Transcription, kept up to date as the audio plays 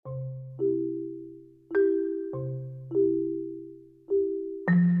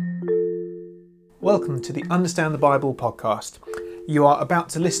Welcome to the Understand the Bible podcast. You are about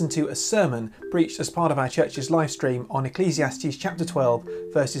to listen to a sermon preached as part of our church's live stream on Ecclesiastes chapter 12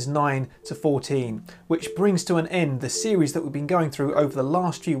 verses 9 to 14, which brings to an end the series that we've been going through over the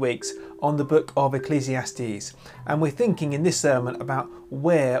last few weeks on the book of Ecclesiastes. And we're thinking in this sermon about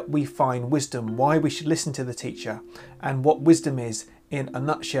where we find wisdom, why we should listen to the teacher, and what wisdom is in a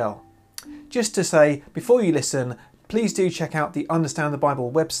nutshell. Just to say, before you listen, please do check out the Understand the Bible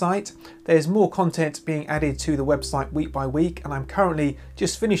website. There's more content being added to the website week by week, and I'm currently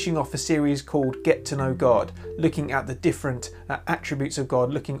just finishing off a series called Get to Know God, looking at the different attributes of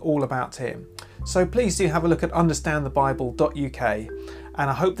God, looking all about Him. So please do have a look at understandthebible.uk, and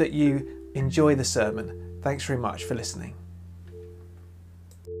I hope that you enjoy the sermon. Thanks very much for listening.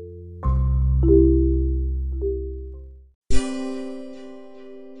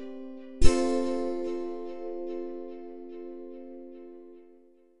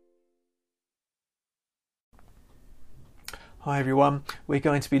 Hi everyone, we're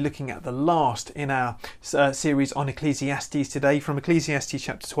going to be looking at the last in our series on Ecclesiastes today, from Ecclesiastes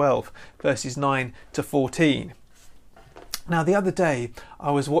chapter 12 verses 9 to 14. Now the other day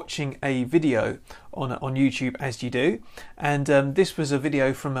I was watching a video on YouTube, as you do, and this was a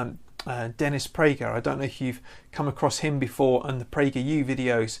video from Dennis Prager. I don't know if you've come across him before, and the PragerU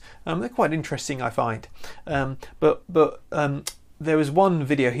videos, they're quite interesting, I find, but there was one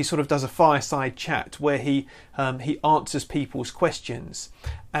video, he sort of does a fireside chat where he answers people's questions.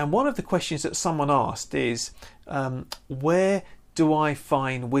 And one of the questions that someone asked is, where do I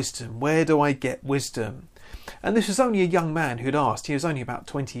find wisdom? Where do I get wisdom? And this was only a young man who'd asked. He was only about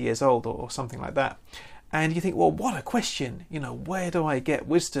 20 years old or something like that. And you think, well, what a question, where do I get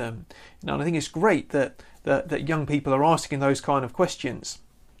wisdom? And I think it's great that young people are asking those kind of questions.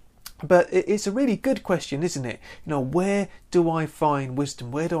 But it's a really good question, isn't it? Where do I find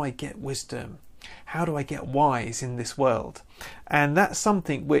wisdom? Where do I get wisdom? How do I get wise in this world? And that's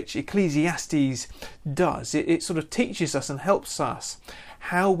something which Ecclesiastes does. It sort of teaches us and helps us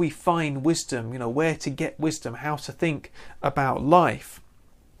how we find wisdom, where to get wisdom, how to think about life.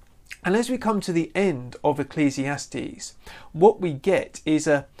 And as we come to the end of Ecclesiastes, what we get is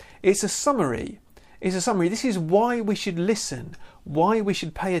it's a summary. This is why we should listen, why we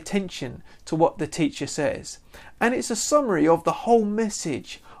should pay attention to what the teacher says. And it's a summary of the whole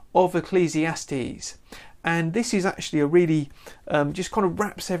message of Ecclesiastes. And this is actually a really, just kind of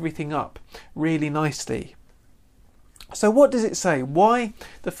wraps everything up really nicely. So what does it say? Why?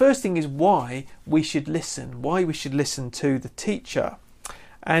 The first thing is why we should listen to the teacher.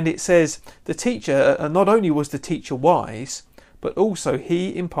 And it says the teacher, not only was the teacher wise, but also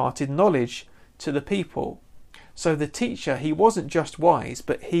he imparted knowledge to the people. So the teacher, he wasn't just wise,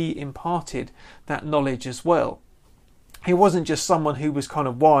 but he imparted that knowledge as well. He wasn't just someone who was kind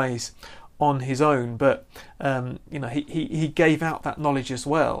of wise on his own, but he gave out that knowledge as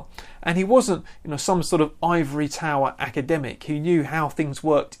well. And he wasn't some sort of ivory tower academic who knew how things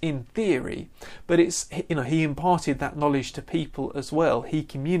worked in theory, but it's he imparted that knowledge to people as well. He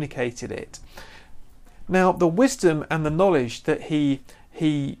communicated it. Now the wisdom and the knowledge that he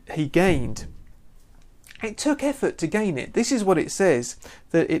gained, it took effort to gain it. This is what it says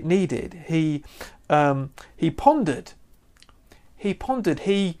that it needed. He pondered. He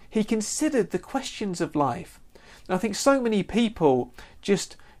considered the questions of life. And I think so many people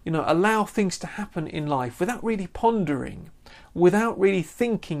just allow things to happen in life without really pondering, without really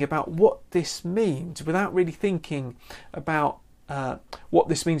thinking about what this means, without really thinking about what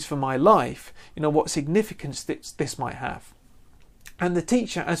this means for my life, what significance this might have. And the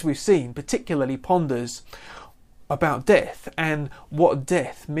teacher, as we've seen, particularly ponders about death and what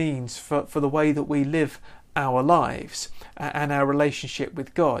death means for the way that we live our lives and our relationship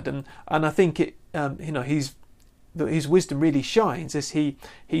with God. And I think his wisdom really shines as he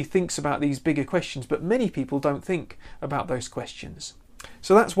thinks about these bigger questions. But many people don't think about those questions.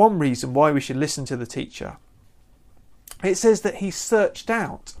 So that's one reason why we should listen to the teacher. It says that he searched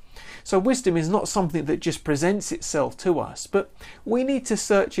out. So wisdom is not something that just presents itself to us, but we need to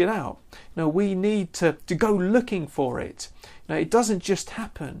search it out. We need to go looking for it. It doesn't just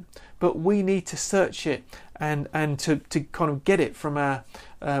happen, but we need to search it and to kind of get it from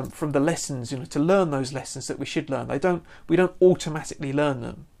the lessons, to learn those lessons that we should learn. We don't automatically learn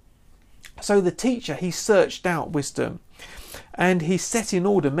them. So the teacher, he searched out wisdom. And he set in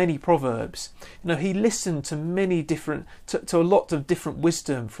order many proverbs. He listened to to a lot of different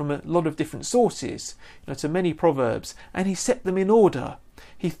wisdom from a lot of different sources, to many proverbs, and he set them in order.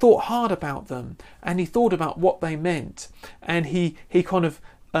 He thought hard about them, and he thought about what they meant, and he kind of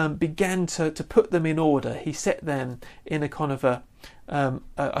began to put them in order. He set them in a kind of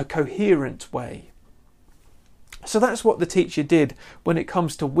a coherent way. So that's what the teacher did when it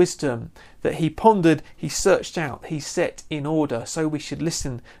comes to wisdom, that he pondered, he searched out, he set in order, so we should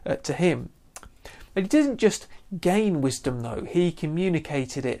listen to him. And he didn't just gain wisdom though, he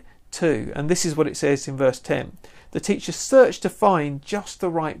communicated it too. And this is what it says in verse 10. The teacher searched to find just the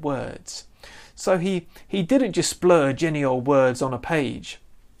right words. So he didn't just splurge any old words on a page.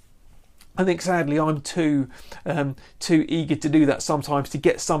 I think sadly I'm too eager to do that sometimes, to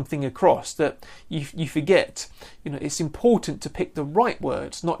get something across, that you forget. It's important to pick the right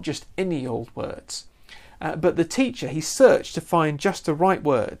words, not just any old words. But the teacher, he searched to find just the right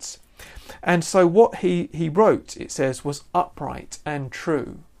words. And so what he wrote, it says, was upright and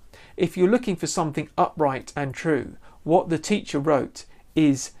true. If you're looking for something upright and true, what the teacher wrote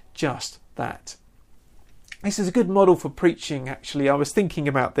is just that. This is a good model for preaching, actually. I was thinking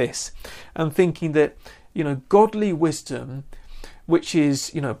about this and thinking that, godly wisdom, which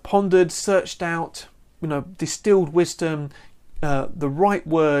is, pondered, searched out, distilled wisdom, the right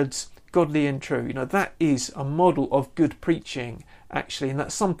words, godly and true, that is a model of good preaching, actually. And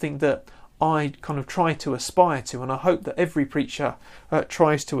that's something that I kind of try to aspire to, and I hope that every preacher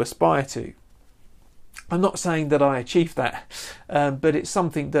tries to aspire to. I'm not saying that I achieve that, but it's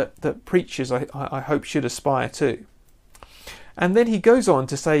something that preachers, I hope, should aspire to. And then he goes on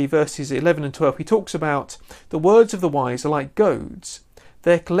to say, verses 11 and 12, he talks about the words of the wise are like goads.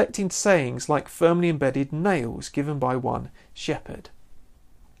 They're collecting sayings like firmly embedded nails given by one shepherd.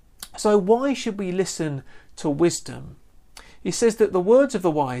 So why should we listen to wisdom? He says that the words of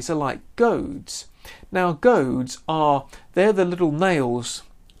the wise are like goads. Now goads they're the little nails,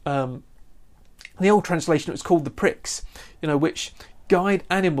 the old translation it was called the pricks, which guide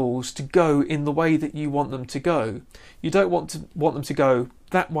animals to go in the way that you want them to go. You don't want them to go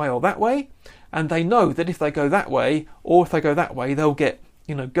that way or that way, and they know that if they go that way or if they go that way, they'll get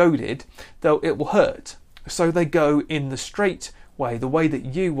goaded. It will hurt. So they go in the straight way, the way that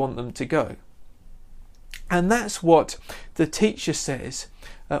you want them to go. And that's what the teacher says.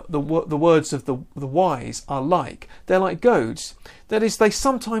 The words of the wise are like. They're like goads. That is, they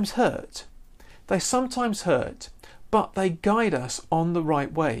sometimes hurt. They sometimes hurt, but they guide us on the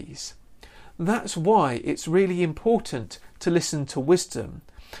right ways. That's why it's really important to listen to wisdom,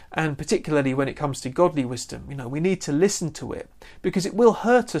 and particularly when it comes to godly wisdom. We need to listen to it, because it will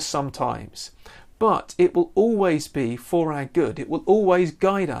hurt us sometimes, but it will always be for our good. It will always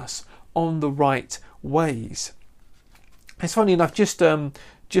guide us on the right ways. It's funny enough, just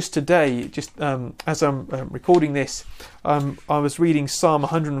today, as I'm recording this, I was reading Psalm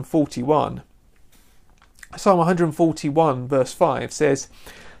 141. Psalm 141 verse 5 says,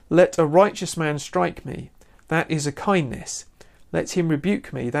 "Let a righteous man strike me, that is a kindness. Let him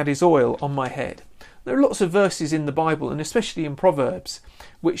rebuke me, that is oil on my head." There are lots of verses in the Bible, and especially in Proverbs,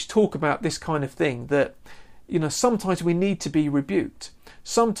 which talk about this kind of thing, that sometimes we need to be rebuked.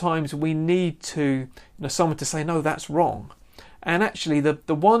 Sometimes we need to someone to say, no, that's wrong. And actually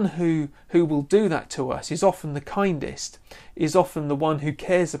the one who will do that to us is often the kindest, is often the one who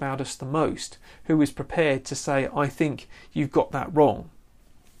cares about us the most, who is prepared to say, I think you've got that wrong.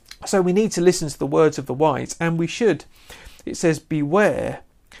 So we need to listen to the words of the wise, and we should, it says, be warned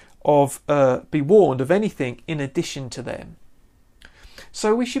of anything in addition to them.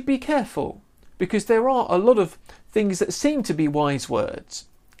 So we should be careful, because there are a lot of things that seem to be wise words,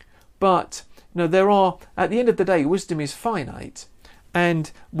 but there are, at the end of the day, wisdom is finite,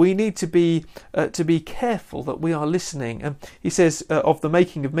 and we need to be careful that we are listening. And he says, of the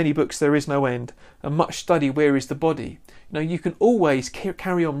making of many books there is no end, and much study wearies the body. You can always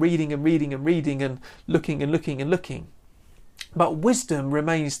carry on reading and reading and reading and looking and looking and looking, but wisdom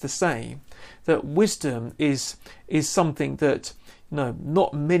remains the same. That wisdom is something that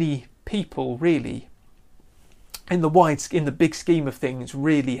not many people really, in the big scheme of things,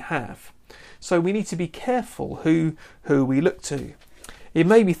 really have. So we need to be careful who we look to. It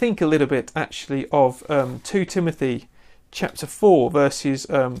made me think a little bit actually of 2 Timothy chapter 4 verses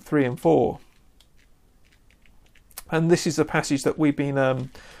 3 and 4. And this is a passage that we've been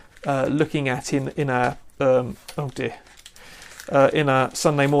looking at in our in our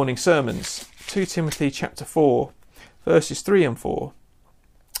Sunday morning sermons. 2 Timothy chapter 4 verses 3 and 4.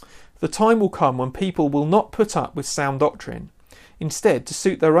 "The time will come when people will not put up with sound doctrine. Instead, to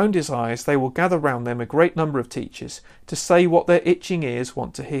suit their own desires, they will gather round them a great number of teachers to say what their itching ears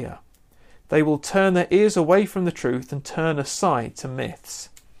want to hear. They will turn their ears away from the truth and turn aside to myths."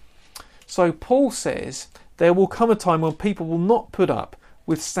 So Paul says there will come a time when people will not put up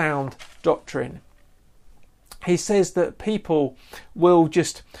with sound doctrine. He says that people will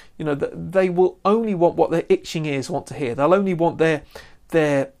just, they will only want what their itching ears want to hear. They'll only want their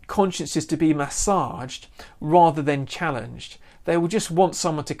their consciences to be massaged rather than challenged. They will just want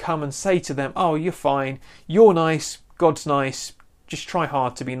someone to come and say to them, oh, you're fine, you're nice, God's nice, just try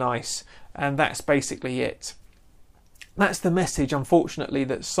hard to be nice. And that's basically it. That's the message, unfortunately,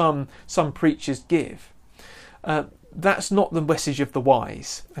 that some preachers give. That's not the message of the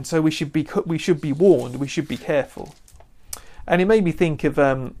wise, and so we should be warned. We should be careful. And it made me think of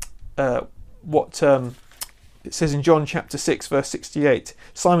what it says in John chapter 6, verse 68.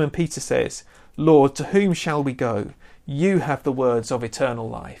 Simon Peter says, "Lord, to whom shall we go? You have the words of eternal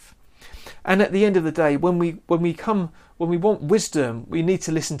life." And at the end of the day, when we want wisdom, we need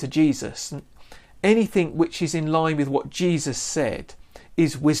to listen to Jesus. And anything which is in line with what Jesus said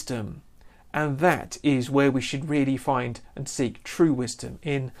is wisdom. And that is where we should really find and seek true wisdom,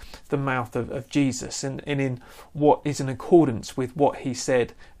 in the mouth of Jesus, and in what is in accordance with what he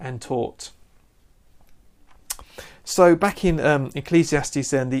said and taught. So back in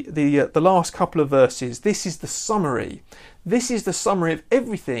Ecclesiastes then, the last couple of verses, this is the summary. This is the summary of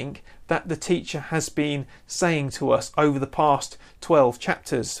everything that the teacher has been saying to us over the past 12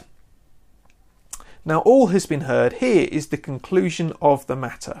 chapters. Now all has been heard. Here is the conclusion of the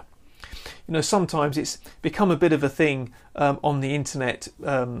matter. You know, sometimes it's become a bit of a thing on the internet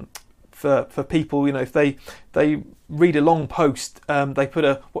for people. You know, if they read a long post, they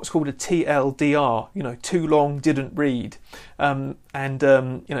put what's called a TLDR. You know, too long, didn't read, and you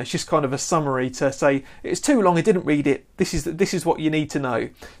know, it's just kind of a summary to say it's too long, I didn't read it. This is what you need to know.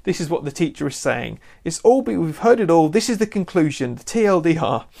 This is what the teacher is saying. We've heard it all. This is the conclusion. The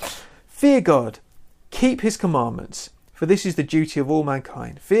TLDR: fear God, keep His commandments. For this is the duty of all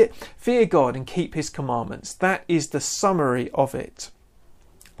mankind. Fear God and keep His commandments. That is the summary of it.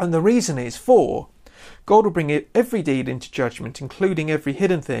 And the reason is, for God will bring every deed into judgment, including every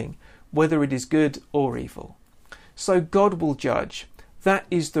hidden thing, whether it is good or evil. So God will judge. That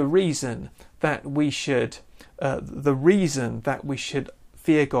is the reason that we should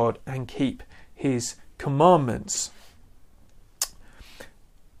fear God and keep His commandments.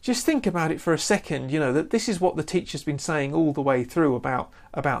 Just think about it for a second, you know, that this is what the teacher's been saying all the way through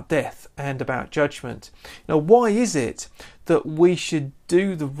about death and about judgment. Now, why is it that we should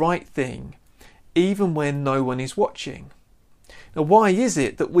do the right thing even when no one is watching? Now, why is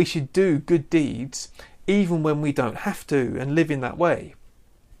it that we should do good deeds even when we don't have to, and live in that way?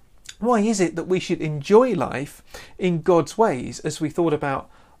 Why is it that we should enjoy life in God's ways, as we thought about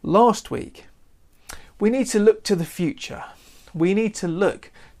last week? We need to look to the future. We need to look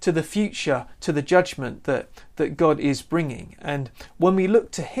to the future, to the judgment that God is bringing. And when we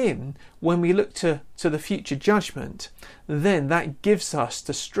look to Him, when we look to the future judgment, then that gives us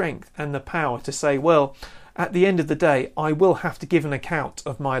the strength and the power to say, well, at the end of the day, I will have to give an account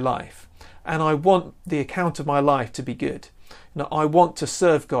of my life. And I want the account of my life to be good. You know, I want to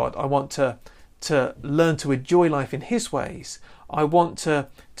serve God. I want to learn to enjoy life in His ways. I want to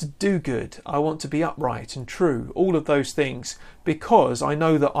do good. I want to be upright and true. All of those things, because I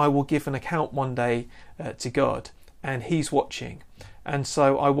know that I will give an account one day to God, and He's watching. And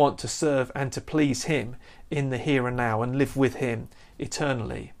so I want to serve and to please Him in the here and now, and live with Him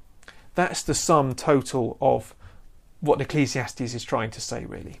eternally. That's the sum total of what Ecclesiastes is trying to say,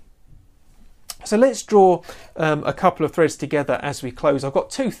 really. So let's draw a couple of threads together as we close. I've got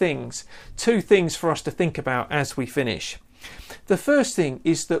two things for us to think about as we finish. The first thing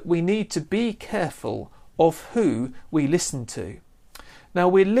is that we need to be careful of who we listen to. Now,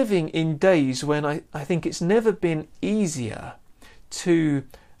 we're living in days when I think it's never been easier to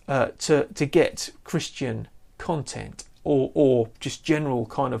get Christian content or just general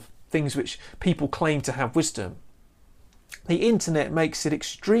kind of things which people claim to have wisdom. The internet makes it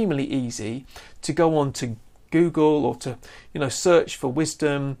extremely easy to go on to Google or to search for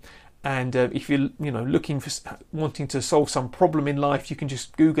wisdom. And if you're wanting to solve some problem in life, you can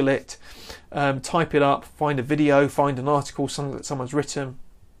just Google it, type it up, find a video, find an article, something that someone's written.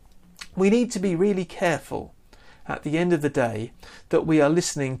 We need to be really careful at the end of the day that we are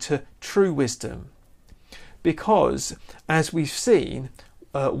listening to true wisdom, because as we've seen,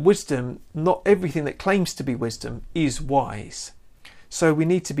 wisdom, not everything that claims to be wisdom is wise. So we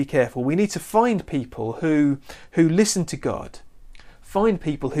need to be careful. We need to find people who listen to God. Find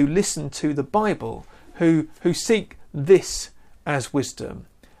people who listen to the Bible, who seek this as wisdom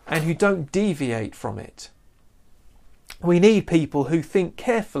and who don't deviate from it. We need people who think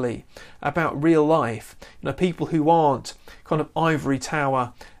carefully about real life, people who aren't kind of ivory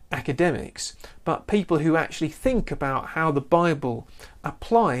tower academics, but people who actually think about how the Bible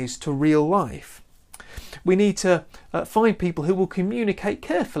applies to real life. We need to find people who will communicate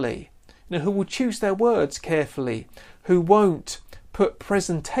carefully, who will choose their words carefully, who won't put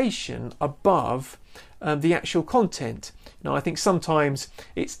presentation above the actual content. I think sometimes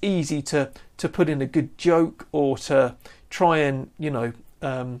it's easy to put in a good joke or to try and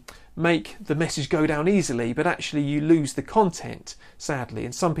make the message go down easily, but actually you lose the content, sadly,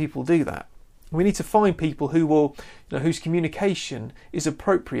 and some people do that. We need to find people who will, whose communication is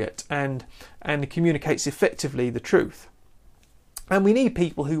appropriate and communicates effectively the truth. And we need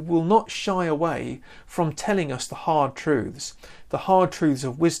people who will not shy away from telling us the hard truths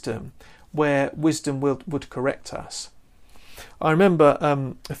of wisdom, where wisdom would correct us. I remember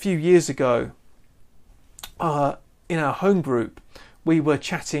a few years ago in our home group, we were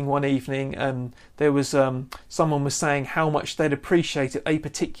chatting one evening, and there was someone was saying how much they'd appreciated a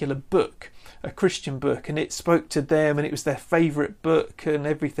particular book, a Christian book, and it spoke to them and it was their favourite book and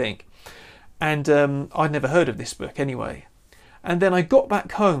everything. And I'd never heard of this book anyway. And then I got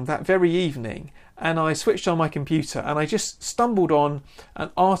back home that very evening and I switched on my computer and I just stumbled on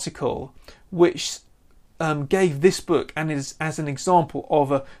an article which gave this book and is as an example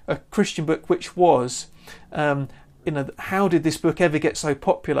of a Christian book which was, how did this book ever get so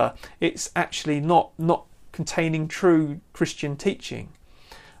popular? It's actually not containing true Christian teaching.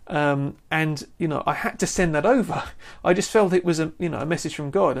 And I had to send that over. I just felt it was a message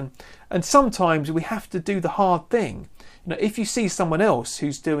from God, and sometimes we have to do the hard thing. If you see someone else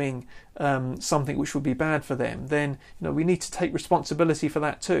who's doing something which would be bad for them, then we need to take responsibility for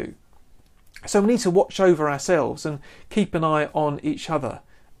that too. So we need to watch over ourselves and keep an eye on each other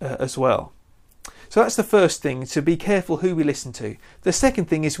as well. So that's the first thing, to be careful who we listen to. The second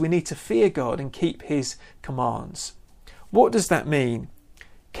thing is we need to fear God and keep his commands. What does that mean?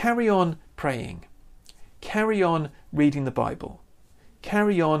 Carry on praying. Carry on reading the Bible.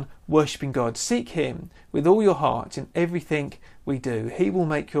 Carry on worshipping God. Seek him with all your heart in everything we do. He will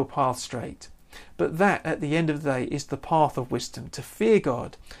make your path straight. But that, at the end of the day, is the path of wisdom. To fear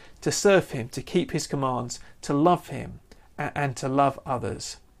God, to serve him, to keep his commands, to love him, and to love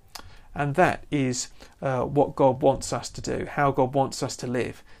others. And that is what God wants us to do, how God wants us to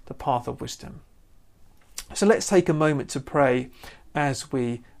live, the path of wisdom. So let's take a moment to pray as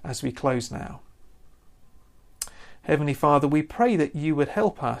we close now. Heavenly Father, we pray that you would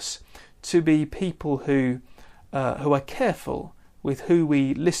help us to be people who are careful with who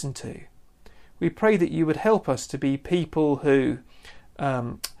we listen to. We pray that you would help us to be people who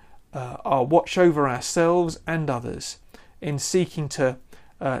are watch over ourselves and others in seeking to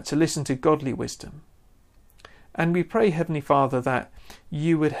listen to godly wisdom. And we pray, Heavenly Father, that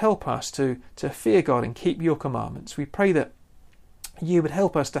you would help us to fear God and keep your commandments. We pray that you would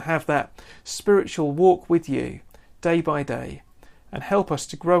help us to have that spiritual walk with you day by day and help us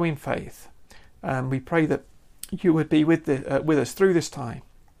to grow in faith. And we pray that you would be with us through this time.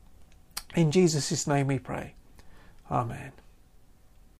 In Jesus' name we pray. Amen.